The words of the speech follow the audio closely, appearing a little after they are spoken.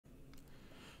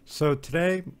So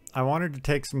today I wanted to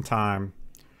take some time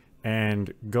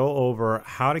and go over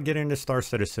how to get into Star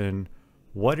Citizen,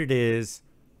 what it is,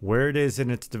 where it is in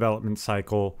its development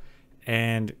cycle,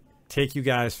 and take you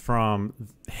guys from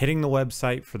hitting the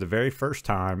website for the very first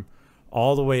time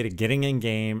all the way to getting in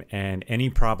game and any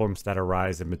problems that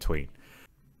arise in between.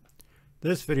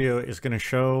 This video is going to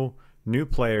show new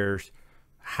players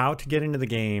how to get into the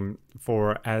game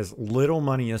for as little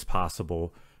money as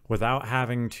possible without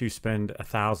having to spend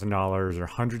 $1,000 or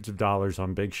hundreds of dollars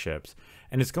on big ships.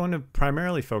 And it's going to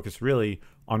primarily focus really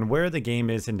on where the game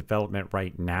is in development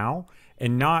right now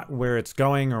and not where it's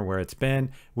going or where it's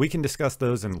been. We can discuss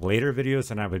those in later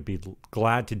videos and I would be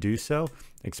glad to do so,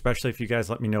 especially if you guys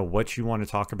let me know what you want to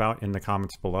talk about in the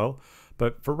comments below.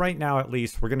 But for right now, at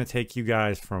least, we're going to take you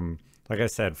guys from, like I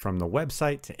said, from the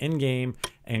website to in-game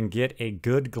and get a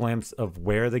good glimpse of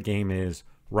where the game is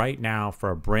right now for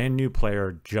a brand new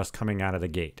player just coming out of the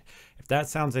gate. If that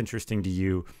sounds interesting to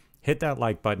you, hit that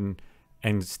like button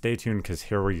and stay tuned because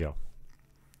here we go.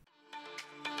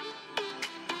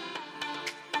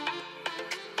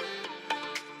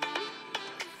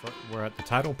 We're at the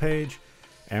title page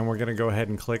and we're going to go ahead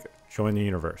and click join the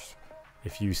universe.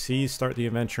 If you see start the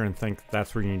adventure and think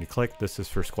that's where you need to click, this is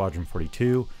for Squadron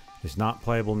 42. It's not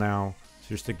playable now, so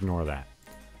just ignore that.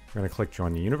 We're going to click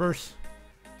join the universe.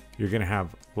 You're going to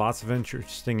have lots of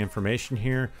interesting information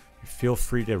here. Feel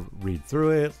free to read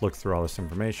through it, look through all this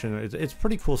information. It's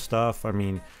pretty cool stuff. I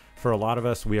mean, for a lot of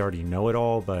us, we already know it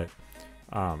all, but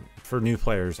for new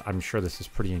players, I'm sure this is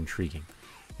pretty intriguing.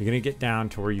 You're going to get down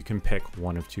to where you can pick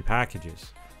one of two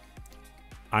packages.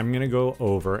 I'm going to go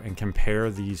over and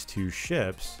compare these two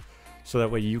ships so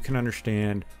that way you can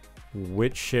understand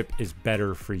which ship is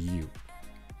better for you.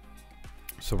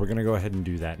 So we're going to go ahead and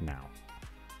do that now.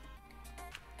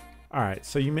 All right,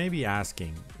 so you may be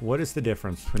asking, what is the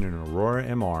difference between an Aurora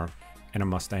MR and a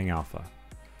Mustang Alpha?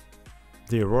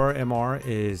 The Aurora MR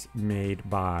is made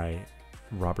by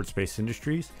Roberts Space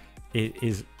Industries.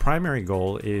 Its primary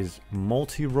goal is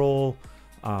multi-role.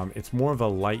 It's more of a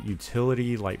light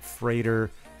utility, light freighter.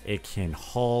 It can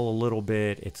haul a little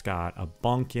bit. It's got a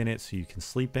bunk in it so you can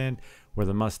sleep in. Where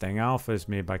the Mustang Alpha is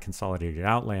made by Consolidated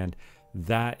Outland,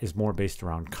 that is more based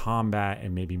around combat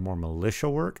and maybe more militia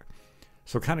work.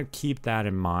 So kind of keep that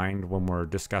in mind when we're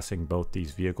discussing both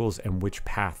these vehicles and which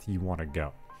path you want to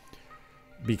go.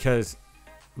 Because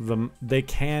they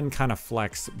can kind of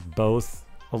flex both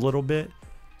a little bit.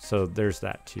 So there's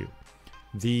that too.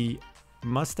 The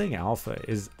Mustang Alpha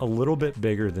is a little bit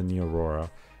bigger than the Aurora.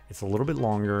 It's a little bit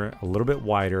longer, a little bit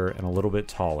wider, and a little bit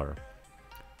taller.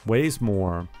 Weighs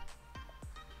more,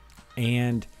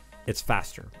 and it's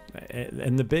faster.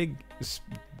 And the big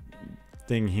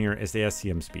thing here is the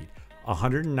SCM speed.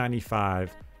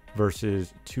 195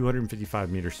 versus 255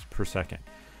 meters per second.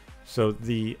 So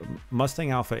the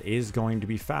Mustang Alpha is going to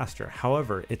be faster.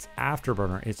 However, its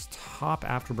afterburner, its top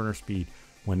afterburner speed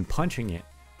when punching it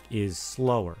is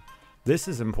slower. This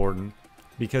is important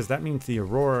because that means the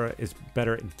Aurora is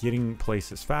better at getting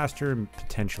places faster and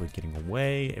potentially getting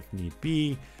away if need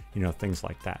be, you know, things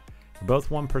like that. They're both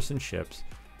one-person ships,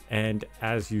 and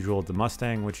as usual, the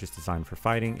Mustang, which is designed for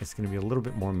fighting, is going to be a little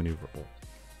bit more maneuverable.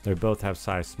 They both have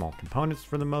size small components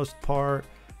for the most part,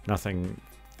 nothing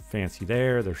fancy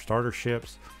there. They're starter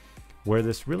ships. Where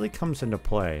this really comes into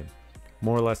play,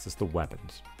 more or less, is the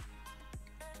weapons.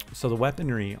 So the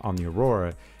weaponry on the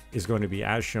Aurora is going to be,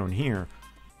 as shown here,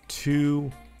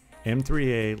 2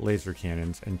 M3A laser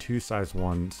cannons and 2 size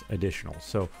 1s additional.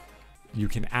 So you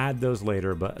can add those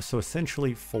later, but so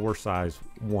essentially 4 size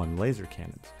 1 laser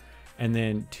cannons. And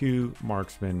then 2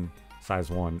 marksman size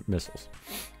 1 missiles.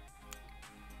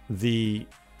 The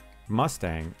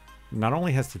Mustang not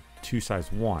only has the 2 size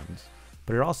 1s,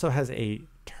 but it also has a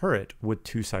turret with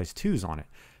 2 size 2s on it.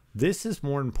 This is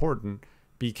more important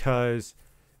because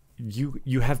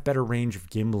you have better range of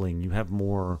gimbaling. You have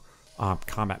more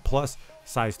combat. Plus,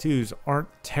 size 2s aren't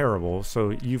terrible, so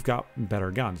you've got better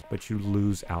guns, but you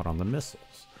lose out on the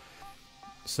missiles.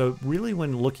 So really,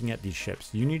 when looking at these ships,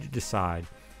 you need to decide,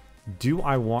 do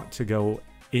I want to go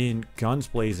in guns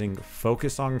blazing,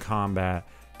 focus on combat,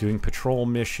 doing patrol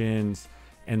missions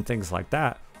and things like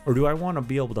that, or do I want to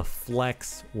be able to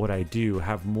flex what I do,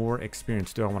 have more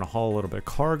experience? Do I want to haul a little bit of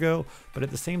cargo, but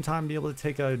at the same time be able to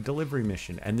take a delivery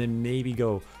mission and then maybe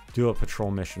go do a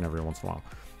patrol mission every once in a while?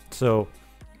 So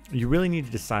you really need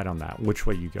to decide on that, which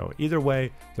way you go. Either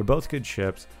way, they're both good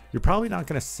ships. You're probably not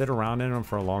going to sit around in them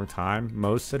for a long time.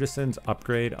 Most citizens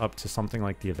upgrade up to something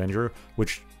like the Avenger,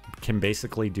 which can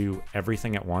basically do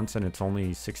everything at once, and it's only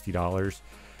 $60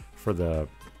 for the,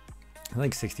 I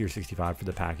think 60 or 65 for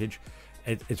the package.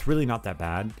 It's really not that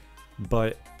bad,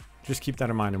 but just keep that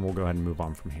in mind and we'll go ahead and move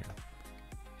on from here.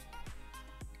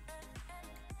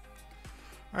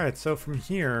 All right, so from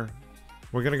here,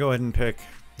 we're gonna go ahead and pick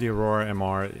the Aurora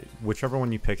MR. Whichever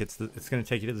one you pick, it's gonna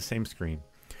take you to the same screen.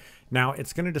 Now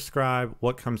it's gonna describe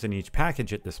what comes in each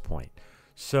package at this point.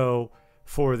 So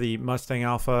for the Mustang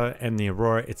Alpha and the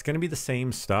Aurora, it's gonna be the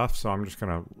same stuff. So I'm just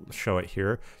gonna show it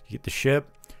here. You get the ship,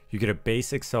 you get a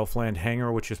basic self-land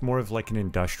hangar, which is more of like an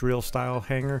industrial style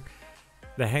hangar.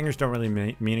 The hangars don't really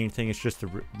mean anything. It's just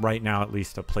right now, at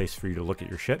least, a place for you to look at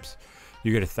your ships.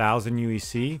 You get 1,000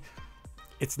 UEC.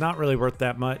 It's not really worth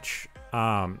that much.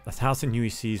 1,000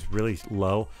 UEC is really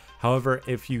low. However,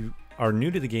 if you are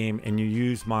new to the game and you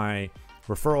use my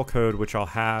referral code, which I'll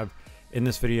have in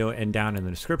this video and down in the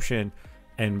description,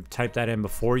 and type that in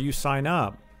before you sign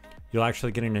up, you'll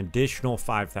actually get an additional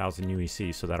 5,000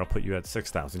 UEC. So that'll put you at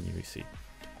 6,000 UEC.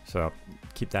 So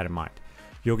keep that in mind.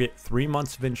 You'll get 3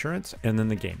 months of insurance and then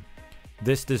the game.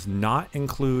 This does not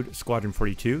include Squadron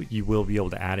 42. You will be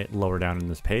able to add it lower down in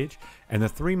this page. And the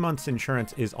 3 months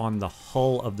insurance is on the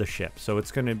hull of the ship. So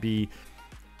it's going to be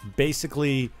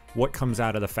basically what comes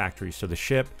out of the factory. So the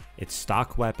ship, its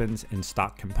stock weapons and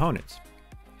stock components.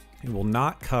 It will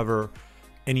not cover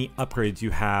any upgrades you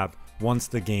have once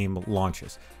the game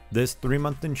launches. This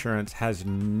 3-month insurance has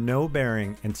no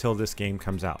bearing until this game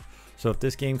comes out. So if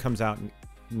this game comes out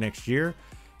next year,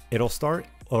 it'll start,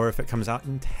 or if it comes out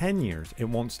in 10 years, it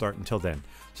won't start until then.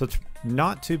 So it's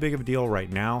not too big of a deal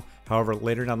right now. However,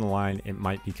 later down the line, it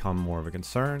might become more of a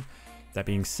concern. That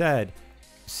being said,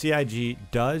 CIG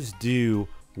does do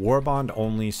Warbond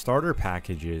only starter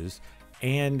packages,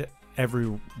 and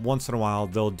every once in a while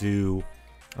they'll do,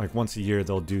 like once a year,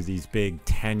 they'll do these big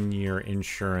 10-year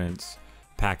insurance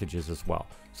packages as well.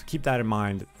 So keep that in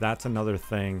mind. That's another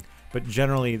thing. But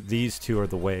generally, these two are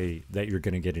the way that you're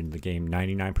going to get into the game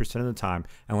 99% of the time,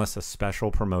 unless a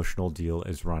special promotional deal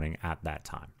is running at that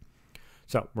time.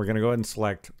 So we're going to go ahead and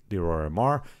select the Aurora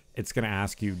MR. It's going to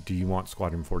ask you, do you want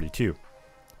Squadron 42?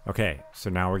 Okay, so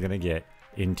now we're going to get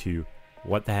into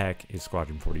what the heck is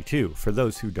Squadron 42. For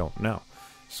those who don't know,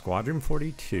 Squadron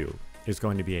 42 is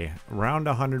going to be around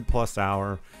 100+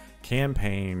 hour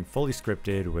campaign, fully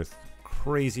scripted with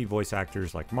crazy voice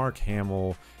actors like Mark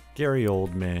Hamill, Gary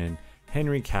Oldman,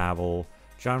 Henry Cavill,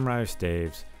 John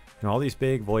Rhys-Davies, and all these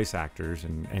big voice actors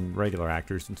and regular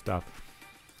actors and stuff.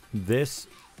 This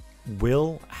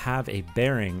will have a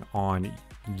bearing on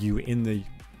you in the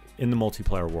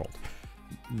multiplayer world.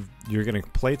 You're going to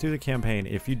play through the campaign.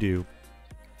 If you do,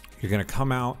 you're going to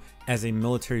come out as a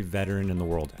military veteran in the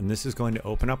world, and this is going to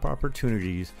open up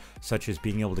opportunities such as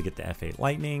being able to get the F-8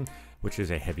 Lightning, which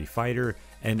is a heavy fighter,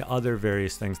 and other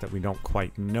various things that we don't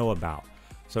quite know about.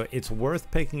 So it's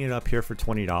worth picking it up here for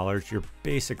 $20. You're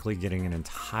basically getting an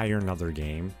entire another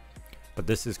game, but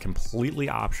this is completely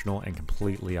optional and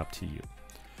completely up to you.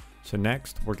 So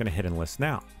next, we're going to hit enlist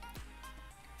now.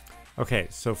 Okay,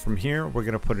 so from here, we're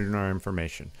going to put in our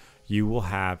information. You will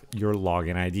have your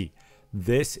login ID.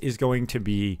 This is going to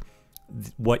be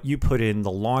what you put in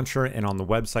the launcher and on the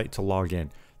website to log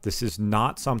in. This is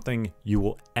not something you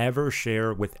will ever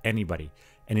share with anybody,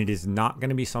 and it is not going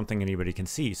to be something anybody can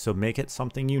see. So make it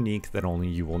something unique that only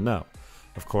you will know.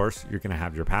 Of course, you're going to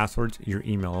have your passwords, your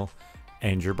email,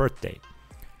 and your birth date.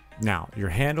 Now, your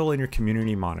handle and your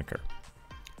community moniker.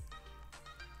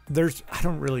 I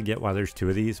don't really get why there's two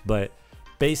of these, but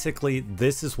basically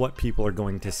this is what people are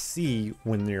going to see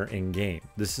when they're in game.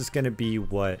 This is going to be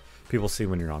what people see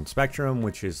when you're on Spectrum,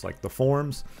 which is like the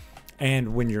forums,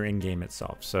 and when you're in game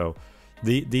itself. So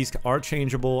these are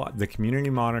changeable. The community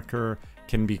moniker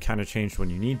can be kind of changed when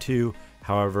you need to.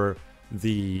 However,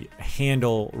 the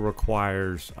handle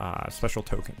requires special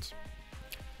tokens.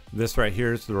 This right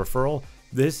here is the referral.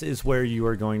 This is where you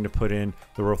are going to put in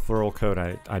the referral code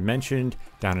I mentioned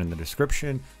down in the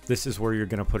description. This is where you're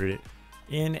going to put it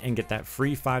in and get that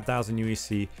free 5,000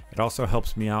 UEC. It also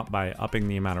helps me out by upping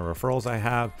the amount of referrals I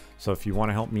have. So if you want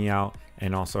to help me out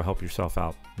and also help yourself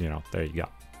out, you know, there you go.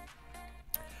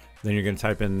 Then you're going to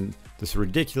type in this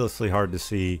ridiculously hard to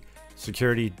see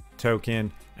security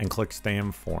token and click stay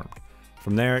informed.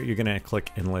 From there, you're going to click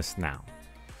enlist now.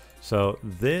 So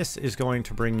this is going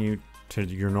to bring you to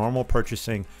your normal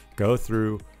purchasing, go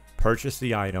through, purchase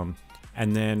the item,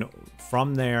 and then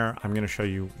from there, I'm going to show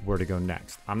you where to go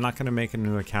next. I'm not going to make a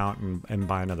new account and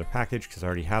buy another package because I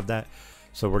already have that.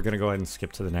 So we're going to go ahead and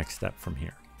skip to the next step from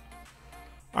here.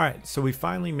 All right, so we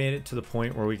finally made it to the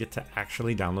point where we get to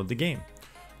actually download the game.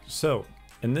 So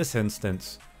in this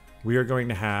instance, we are going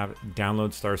to have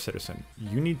download Star Citizen.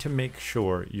 You need to make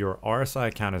sure your RSI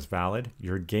account is valid,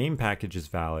 your game package is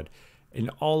valid, and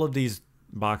all of these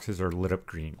boxes are lit up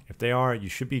green. If they are, you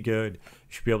should be good. You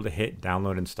should be able to hit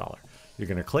download installer. You're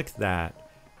going to click that,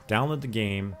 download the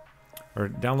game, or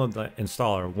download the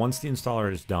installer. Once the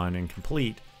installer is done and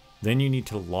complete, then you need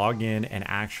to log in and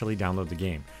actually download the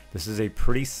game. This is a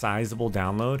pretty sizable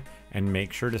download, and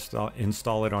make sure to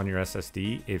install it on your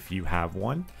SSD if you have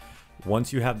one.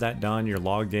 Once you have that done, you're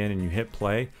logged in and you hit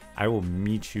play, I will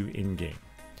meet you in game.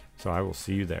 So I will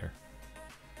see you there.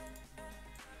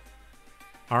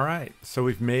 All right, so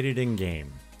we've made it in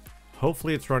game.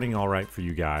 Hopefully it's running all right for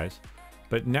you guys,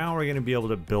 but now we're gonna be able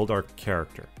to build our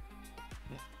character.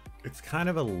 It's kind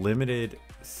of a limited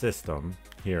system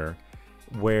here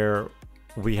where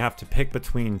we have to pick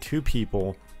between two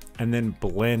people and then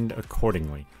blend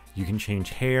accordingly. You can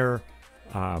change hair,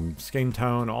 skin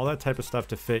tone, all that type of stuff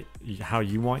to fit how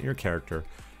you want your character.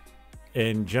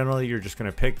 And generally you're just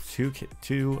gonna pick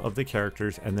two of the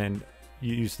characters and then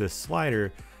you use this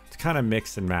slider to kind of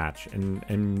mix and match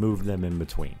and move them in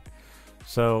between.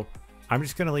 So I'm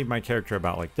just gonna leave my character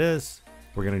about like this.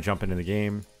 We're gonna jump into the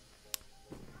game.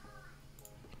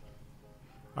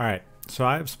 All right, so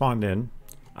I have spawned in.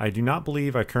 I do not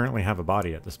believe I currently have a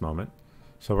body at this moment.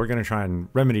 So we're gonna try and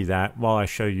remedy that while I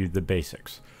show you the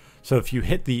basics. So if you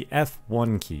hit the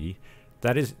F1 key,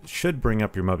 that should bring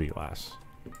up your mobiGlas.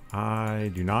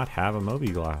 I do not have a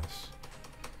mobiGlas.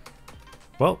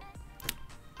 Well,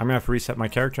 I'm gonna have to reset my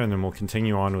character and then we'll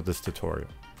continue on with this tutorial.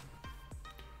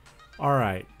 All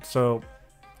right, so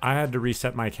I had to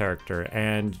reset my character,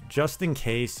 and just in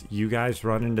case you guys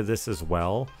run into this as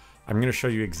well, I'm gonna show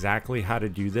you exactly how to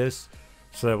do this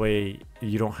so that way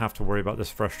you don't have to worry about this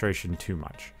frustration too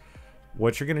much.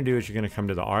 What you're gonna do is you're gonna come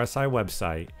to the RSI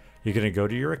website, you're gonna go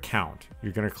to your account,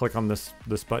 you're gonna click on this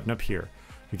button up here,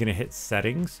 you're gonna hit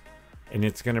settings, and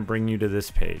it's gonna bring you to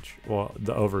this page, well,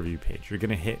 the overview page. You're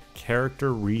gonna hit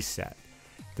character reset.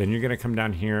 Then you're gonna come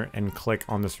down here and click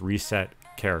on this reset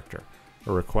character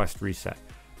or request reset.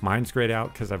 Mine's grayed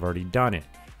out because I've already done it.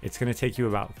 It's gonna take you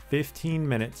about 15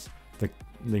 minutes.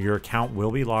 Your account will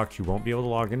be locked. You won't be able to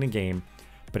log in the game,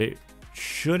 but it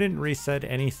shouldn't reset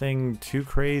anything too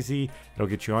crazy. It'll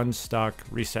get you unstuck,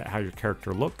 reset how your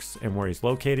character looks and where he's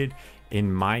located.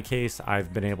 In my case,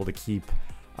 I've been able to keep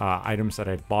items that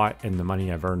I've bought and the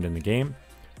money I've earned in the game.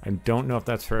 I don't know if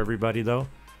that's for everybody though.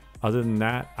 Other than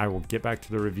that, I will get back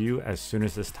to the review as soon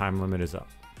as this time limit is up.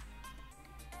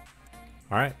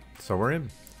 All right, so we're in.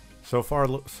 So far,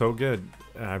 so good.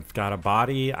 I've got a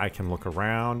body, I can look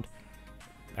around.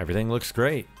 Everything looks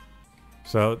great.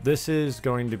 So this is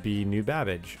going to be New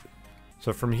Babbage.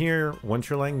 So from here, once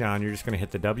you're laying down, you're just gonna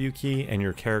hit the W key and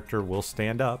your character will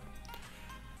stand up.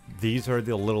 These are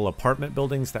the little apartment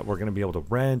buildings that we're going to be able to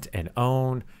rent and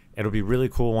own. It'll be really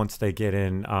cool once they get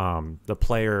in the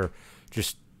player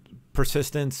just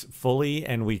persistence fully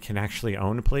and we can actually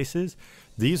own places.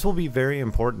 These will be very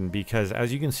important because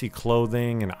as you can see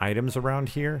clothing and items around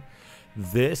here,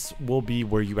 this will be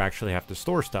where you actually have to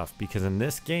store stuff, because in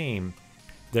this game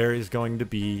there is going to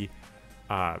be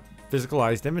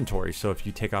physicalized inventory. So if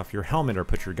you take off your helmet or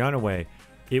put your gun away,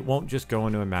 it won't just go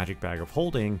into a magic bag of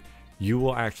holding. You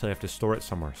will actually have to store it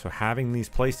somewhere. So having these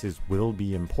places will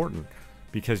be important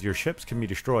because your ships can be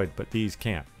destroyed, but these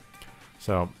can't.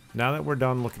 So now that we're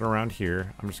done looking around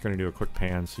here, I'm just going to do a quick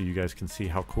pan so you guys can see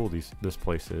how cool this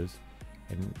place is.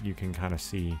 And you can kind of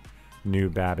see New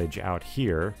Babbage out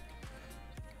here.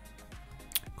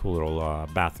 Cool little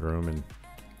bathroom, and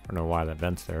I don't know why that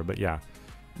vent's there, but yeah.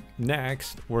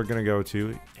 Next, we're going to go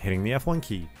to hitting the F1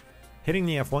 key. Hitting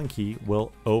the F1 key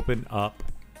will open up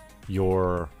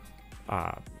your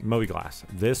mobiGlas.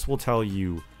 This will tell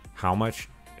you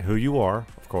who you are,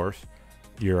 of course,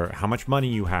 how much money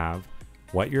you have,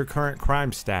 what your current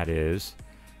crime stat is,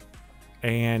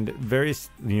 and various,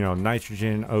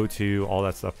 nitrogen, O2, all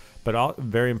that stuff. But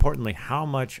very importantly, how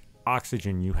much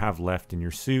oxygen you have left in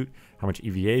your suit, how much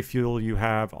EVA fuel you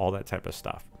have, all that type of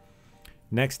stuff.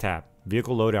 Next tab,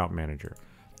 Vehicle Loadout Manager.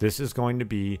 This is going to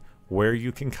be where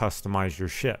you can customize your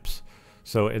ships.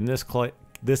 So in this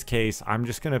case, I'm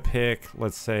just going to pick,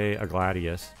 let's say, a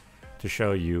Gladius to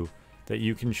show you that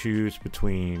you can choose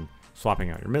between swapping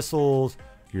out your missiles,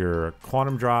 your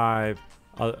quantum drive,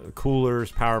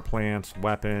 coolers, power plants,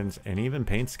 weapons, and even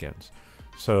paint skins.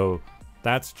 So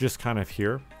that's just kind of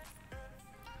here.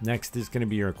 Next is going to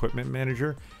be your equipment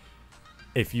manager.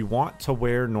 If you want to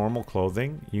wear normal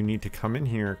clothing, you need to come in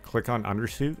here, click on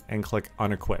undersuit, and click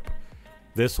unequip.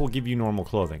 This will give you normal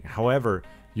clothing. However,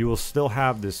 you will still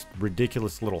have this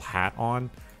ridiculous little hat on.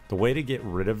 The way to get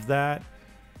rid of that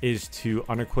is to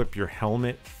unequip your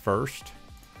helmet first,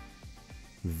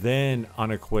 then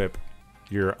unequip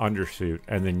your undersuit,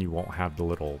 and then you won't have the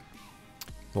little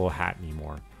hat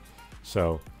anymore.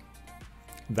 So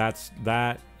that's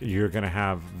that. You're going to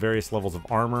have various levels of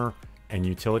armor and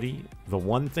utility. The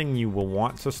one thing you will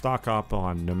want to stock up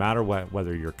on, no matter what,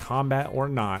 whether you're combat or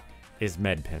not, is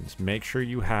med pins. Make sure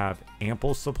you have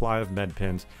ample supply of med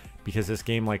pins, because this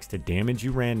game likes to damage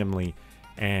you randomly,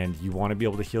 and you want to be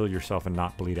able to heal yourself and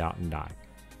not bleed out and die.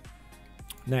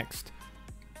 Next,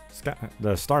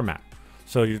 the star map.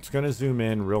 So you're just going to zoom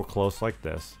in real close like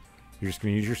this. You're just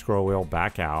going to use your scroll wheel,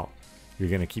 back out. You're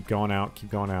going to keep going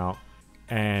out,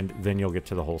 and then you'll get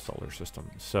to the whole solar system.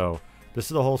 So this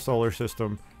is the whole solar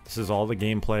system. This is all the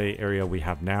gameplay area we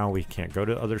have now. We can't go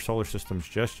to other solar systems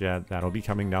just yet. That'll be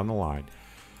coming down the line.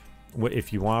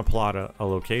 If you want to plot a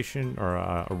location or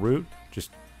a route,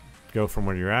 just go from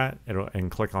where you're at and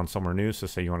click on somewhere new. So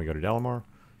say you want to go to Delamar,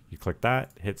 you click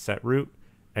that, hit set route,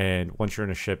 and once you're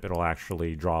in a ship, it'll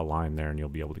actually draw a line there and you'll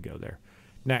be able to go there.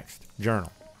 Next,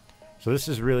 journal. So this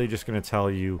is really just going to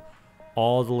tell you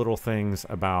all the little things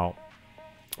about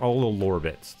all the lore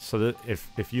bits. So that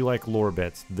if you like lore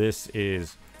bits, this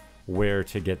is where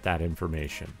to get that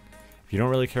information. If you don't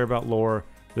really care about lore,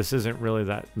 this isn't really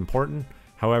that important.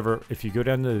 However, if you go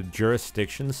down to the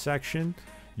jurisdictions section,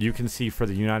 you can see for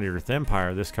the United Earth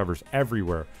Empire, this covers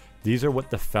everywhere. These are what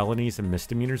the felonies and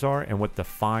misdemeanors are and what the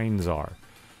fines are.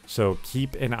 So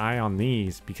keep an eye on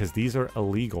these, because these are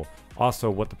illegal.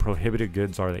 Also, what the prohibited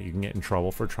goods are that you can get in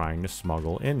trouble for trying to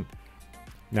smuggle in.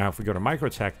 Now, if we go to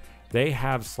Microtech, they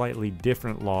have slightly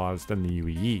different laws than the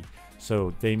UEE.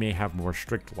 So they may have more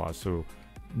strict laws. So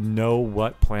know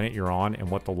what planet you're on and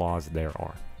what the laws there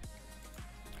are.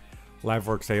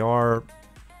 LiveWorks AR,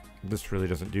 this really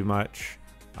doesn't do much.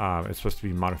 It's supposed to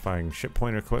be modifying ship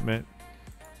point equipment.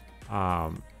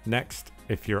 Next,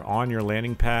 if you're on your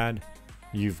landing pad,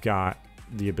 you've got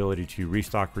the ability to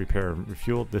restock, repair, and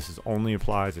refuel. This is only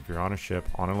applies if you're on a ship,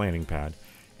 on a landing pad.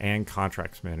 And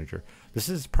contracts manager. This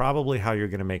is probably how you're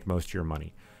going to make most of your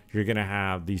money. You're going to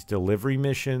have these delivery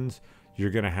missions.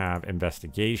 You're going to have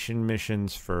investigation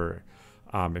missions for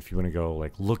if you want to go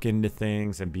like look into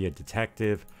things and be a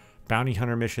detective. Bounty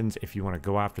hunter missions if you want to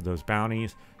go after those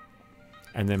bounties.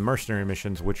 And then mercenary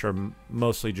missions, which are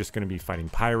mostly just going to be fighting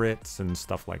pirates and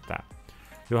stuff like that.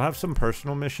 You'll have some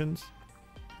personal missions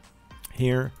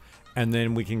here, and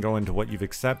then we can go into what you've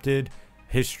accepted,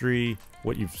 history,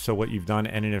 what you've done,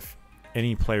 and if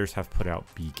any players have put out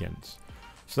beacons.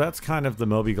 So that's kind of the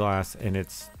Mobiglast in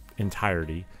its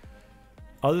entirety.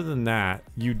 Other than that,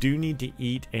 you do need to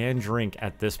eat and drink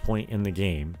at this point in the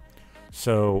game.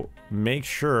 So make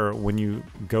sure when you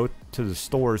go to the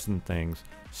stores and things,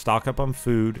 stock up on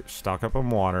food, stock up on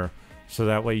water, so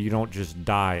that way you don't just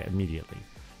die immediately.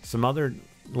 Some other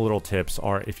little tips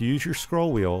are, if you use your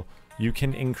scroll wheel, you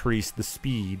can increase the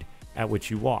speed at which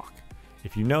you walk.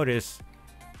 If you notice,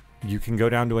 you can go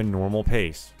down to a normal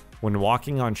pace. When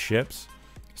walking on ships,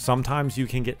 sometimes you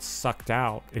can get sucked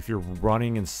out if you're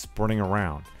running and sprinting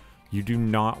around. You do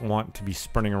not want to be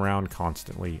sprinting around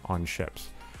constantly on ships.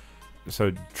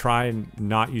 So try and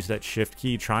not use that shift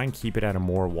key. Try and keep it at a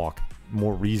more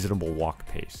reasonable walk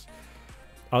pace.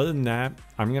 Other than that,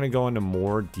 I'm going to go into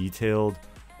more detailed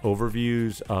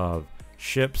overviews of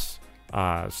ships,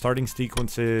 starting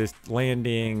sequences,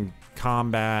 landing,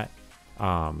 combat.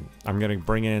 I'm going to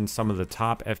bring in some of the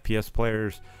top FPS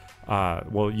players.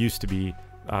 Well, it used to be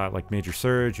like Major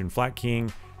Surge and Flat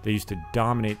King. They used to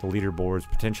dominate the leaderboards,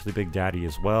 potentially Big Daddy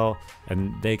as well.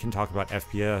 And they can talk about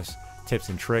FPS tips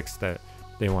and tricks that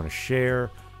they want to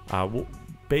share.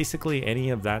 Basically any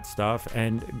of that stuff,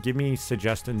 and give me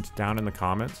suggestions down in the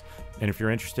comments. And if you're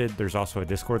interested, there's also a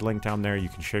Discord link down there. You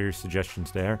can share your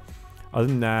suggestions there. Other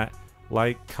than that,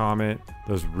 like, comment,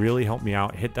 those really help me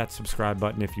out. Hit that subscribe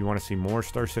button if you want to see more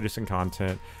Star Citizen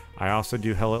content. I also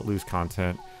do Hell Let Loose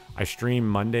content. I stream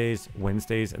Mondays,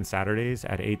 Wednesdays, and Saturdays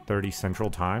at 8:30 Central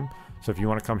Time. So if you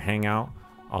want to come hang out,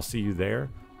 I'll see you there.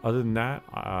 Other than that,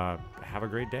 have a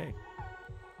great day.